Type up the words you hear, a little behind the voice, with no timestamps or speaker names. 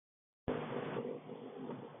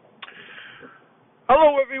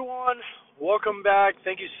Hello, everyone. Welcome back.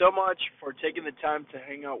 Thank you so much for taking the time to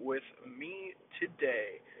hang out with me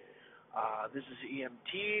today. This is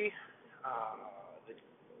EMT. The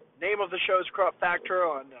name of the show is Crop Factor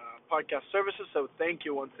on podcast services, so thank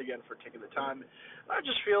you once again for taking the time. I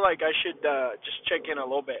just feel like I should just check in a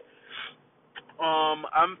little bit.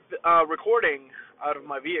 I'm recording out of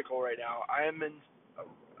my vehicle right now. I'm in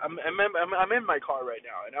my car right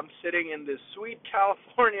now, and I'm sitting in this sweet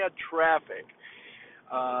California traffic.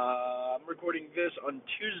 I'm recording this on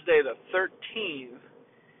Tuesday the 13th,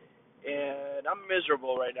 and I'm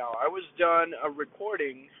miserable right now. I was done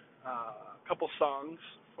recording a couple songs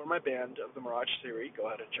for my band of the Mirage series. Go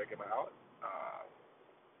ahead and check them out.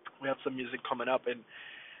 We have some music coming up, and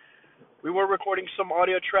we were recording some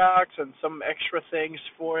audio tracks and some extra things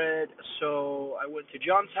for it. So I went to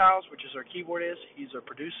John's house, which is our keyboardist. He's our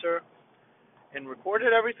producer, and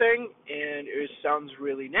recorded everything, and it sounds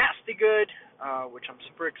really nasty good, which I'm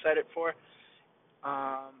super excited for.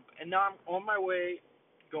 And now I'm on my way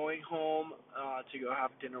going home to go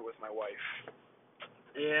have dinner with my wife.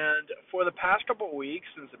 And for the past couple of weeks,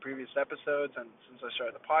 since the previous episodes and since I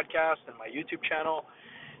started the podcast and my YouTube channel,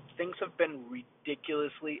 things have been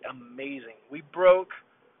ridiculously amazing. We broke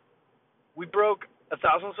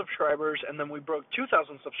 1,000 subscribers, and then we broke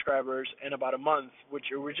 2,000 subscribers in about a month, which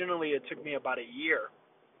originally it took me about a year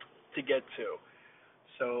to get to.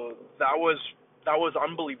 So that was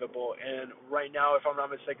unbelievable. And right now, if I'm not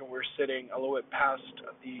mistaken, we're sitting a little bit past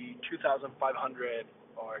the 2,500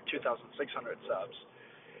 or 2,600 subs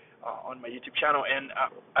on my YouTube channel, and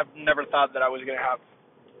I've never thought that I was gonna have,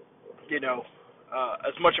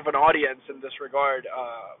 as much of an audience in this regard.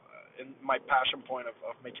 In my passion point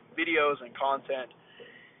of making videos and content.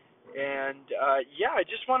 And I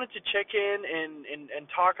just wanted to check in and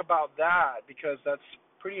talk about that because that's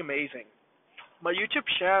pretty amazing. My YouTube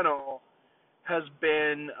channel has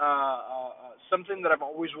been something that I've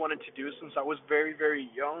always wanted to do since I was very, very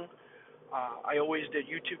young. I always did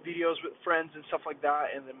YouTube videos with friends and stuff like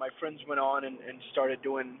that, and then my friends went on and started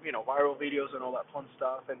doing, viral videos and all that fun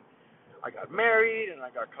stuff. And I got married and I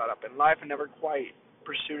got caught up in life and never quite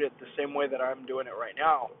pursued it the same way that I'm doing it right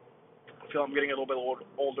now. I feel I'm getting a little bit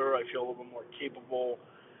older. I feel a little bit more capable.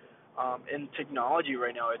 In technology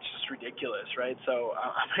right now, it's just ridiculous, right? So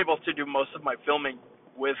I'm able to do most of my filming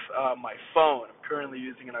with my phone. I'm currently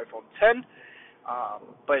using an iPhone 10,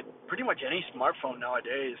 but pretty much any smartphone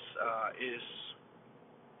nowadays is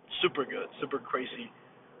super good, super crazy,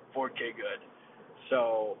 4K good.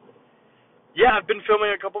 So yeah, I've been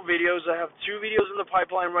filming a couple videos. I have two videos in the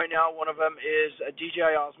pipeline right now. One of them is a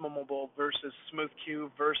DJI Osmo Mobile versus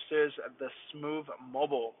SmoothQ versus the Smooth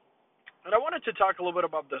Mobile. And I wanted to talk a little bit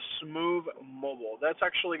about the Smooth Mobile. That's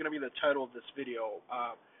actually going to be the title of this video.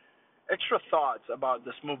 Extra thoughts about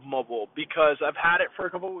the Smooth Mobile because I've had it for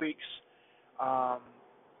a couple of weeks,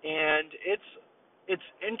 and it's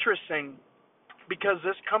interesting because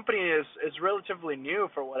this company is relatively new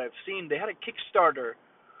for what I've seen. They had a Kickstarter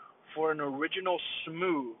for an original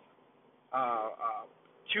Smooth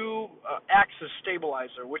two-axis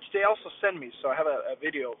stabilizer, which they also send me, so I have a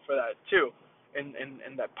video for that too,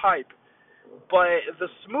 in that pipe. But the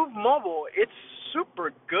Smooth Mobile, it's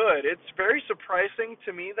super good. It's very surprising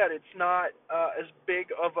to me that it's not as big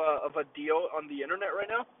of a deal on the internet right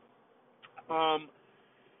now.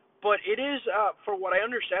 But it is, for what I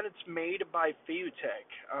understand, it's made by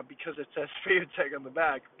Feutech, because it says Feutech on the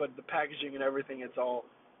back, but the packaging and everything, it's all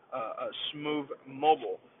Smooth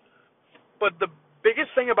Mobile. But the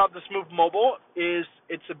biggest thing about the Smooth Mobile is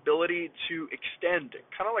its ability to extend,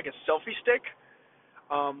 kind of like a selfie stick,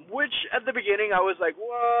 which at the beginning I was like,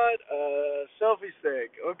 what? Selfie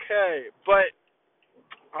stick, okay. But,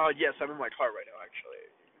 yes, I'm in my car right now, actually.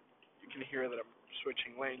 You can hear that I'm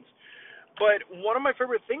switching lanes. But one of my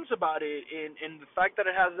favorite things about it, in the fact that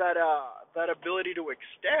it has that ability to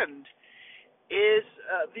extend, is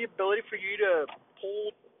the ability for you to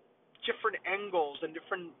pull different angles and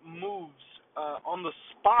different moves on the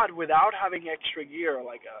spot without having extra gear,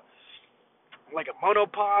 like a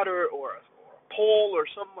monopod or a pole or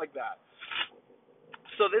something like that.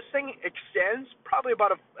 So this thing extends probably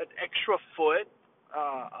about an extra foot,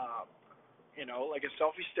 like a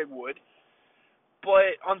selfie stick would.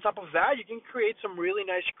 But on top of that, you can create some really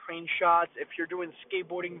nice crane shots if you're doing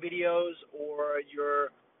skateboarding videos or you're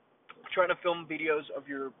trying to film videos of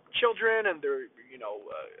your children and they're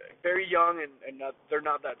very young and they're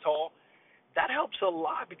not that tall. That helps a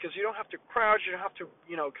lot because you don't have to crouch, you don't have to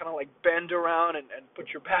kind of like bend around and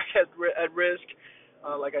put your back at risk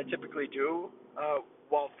like I typically do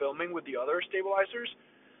while filming with the other stabilizers.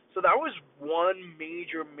 So that was one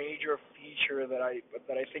major feature that I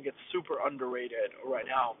think it's super underrated right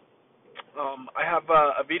now. I have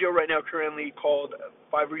a video right now currently called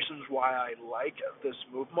Five Reasons Why I Like This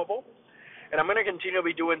Move Mobile, and I'm going to continue to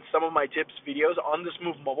be doing some of my tips videos on this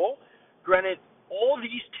Move Mobile. Granted, all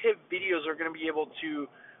these tip videos are going to be able to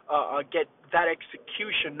get that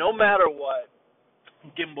execution no matter what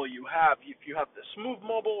gimbal you have. If you have the Smooth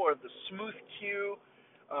Mobile or the Smooth Q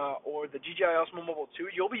or the DJI Osmo Mobile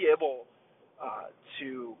 2, you'll be able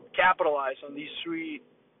to capitalize on these three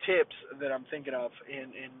tips that I'm thinking of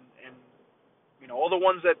in all the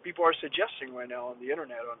ones that people are suggesting right now on the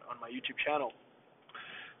internet on my YouTube channel.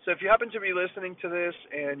 So if you happen to be listening to this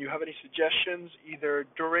and you have any suggestions either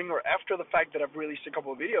during or after the fact that I've released a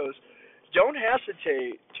couple of videos, don't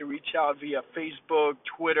hesitate to reach out via Facebook,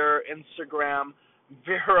 Twitter, Instagram,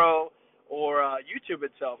 Vero, or YouTube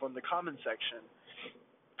itself on the comment section.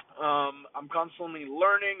 I'm constantly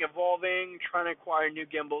learning, evolving, trying to acquire new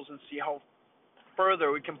gimbals and see how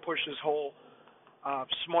further we can push this whole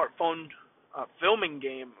smartphone filming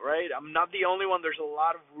game, right? I'm not the only one. There's a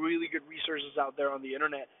lot of really good resources out there on the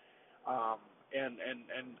internet, and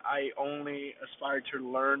I only aspire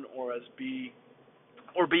to learn or be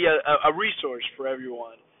a resource for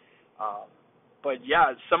everyone. But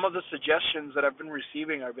yeah, some of the suggestions that I've been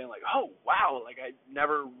receiving have been like, oh wow, like I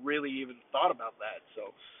never really even thought about that.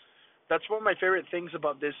 So that's one of my favorite things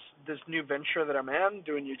about this new venture that I'm in,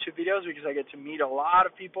 doing YouTube videos, because I get to meet a lot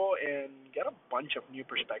of people and get a bunch of new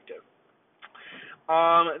perspective.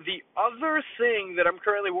 The other thing that I'm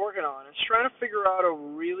currently working on is trying to figure out a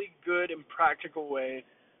really good and practical way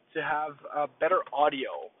to have better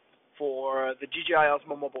audio for the DJI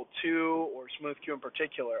Osmo Mobile 2 or Smooth Q in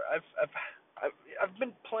particular. I've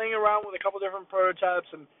been playing around with a couple different prototypes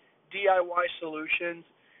and DIY solutions,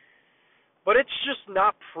 but it's just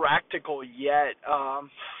not practical yet.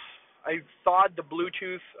 I thought the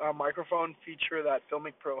Bluetooth microphone feature that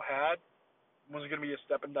Filmic Pro had was going to be a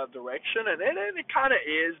step in that direction, and it kind of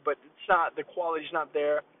is, but it's not. The quality's not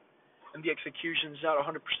there, and the execution's not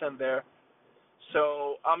 100% there.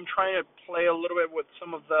 So I'm trying to play a little bit with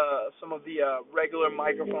some of the regular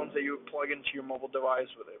microphones that you would plug into your mobile device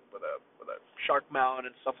with a shark mount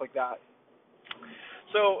and stuff like that.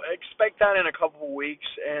 So expect that in a couple of weeks,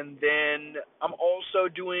 and then I'm also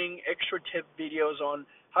doing extra tip videos on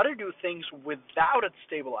how to do things without a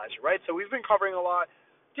stabilizer, right? So we've been covering a lot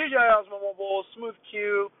DJI Osmo Mobile, Smooth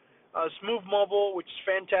Q, Smooth Mobile, which is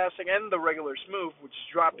fantastic, and the regular Smooth, which is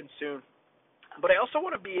dropping soon. But I also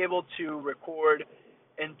want to be able to record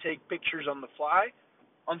and take pictures on the fly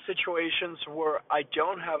on situations where I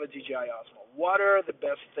don't have a DJI Osmo. What are the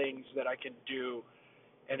best things that I can do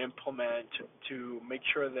and implement to make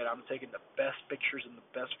sure that I'm taking the best pictures and the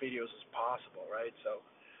best videos as possible, right? So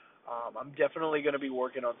I'm definitely going to be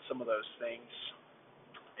working on some of those things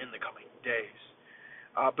in the coming days.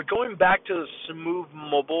 But going back to the Smooth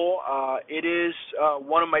Mobile, it is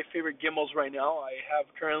one of my favorite gimbals right now. I have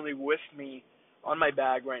currently with me on my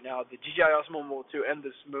bag right now the DJI Osmo Mobile 2 and the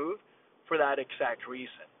Smooth for that exact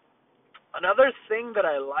reason. Another thing that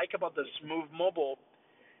I like about the Smooth Mobile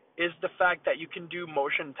is the fact that you can do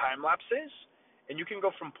motion time lapses, and you can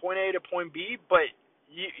go from point A to point B, but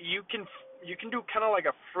you can do kind of like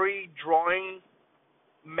a free drawing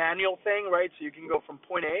manual thing, right? So you can go from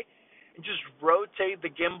point A and just rotate the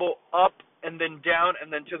gimbal up and then down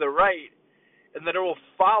and then to the right, and then it will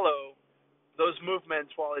follow those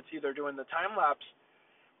movements while it's either doing the time lapse.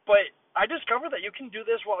 But I discovered that you can do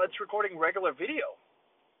this while it's recording regular video.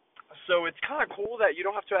 So it's kind of cool that you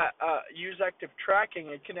don't have to use active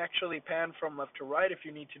tracking. It can actually pan from left to right if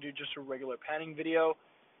you need to do just a regular panning video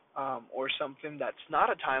or something that's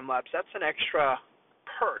not a time lapse. That's an extra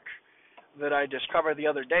perk that I discovered the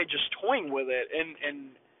other day just toying with it.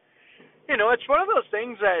 And you know, it's one of those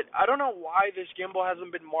things that I don't know why this gimbal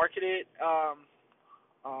hasn't been marketed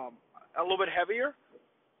a little bit heavier,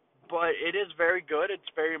 but it is very good. It's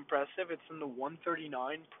very impressive. It's in the $139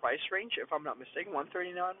 price range, if I'm not mistaken,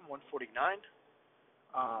 $139, $149.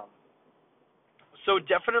 So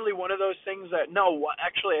definitely one of those things that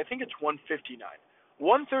actually I think it's $159.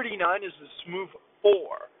 $139 is the Smooth 4,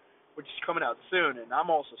 which is coming out soon, and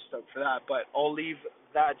I'm also stoked for that. But I'll leave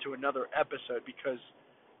that to another episode because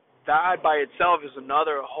that by itself is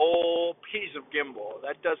another whole piece of gimbal.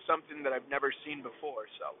 That does something that I've never seen before.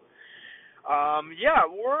 So, yeah,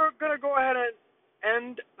 we're going to go ahead and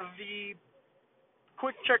end the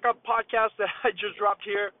quick checkup podcast that I just dropped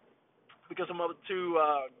here because I'm about to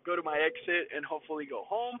go to my exit and hopefully go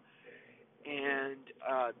home and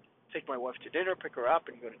take my wife to dinner, pick her up,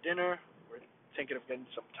 and go to dinner. We're thinking of getting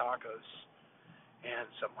some tacos. and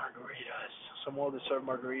some margaritas, some well-deserved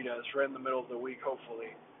margaritas right in the middle of the week,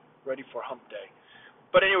 hopefully, ready for hump day.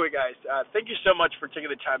 But anyway, guys, thank you so much for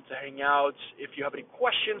taking the time to hang out. If you have any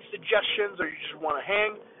questions, suggestions, or you just want to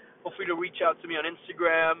hang, feel free to reach out to me on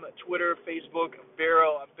Instagram, Twitter, Facebook,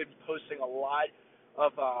 Vero. I've been posting a lot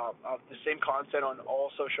of the same content on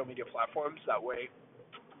all social media platforms. That way,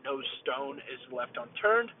 no stone is left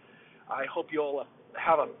unturned. I hope you all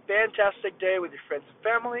have a fantastic day with your friends and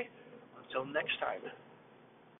family. Until next time.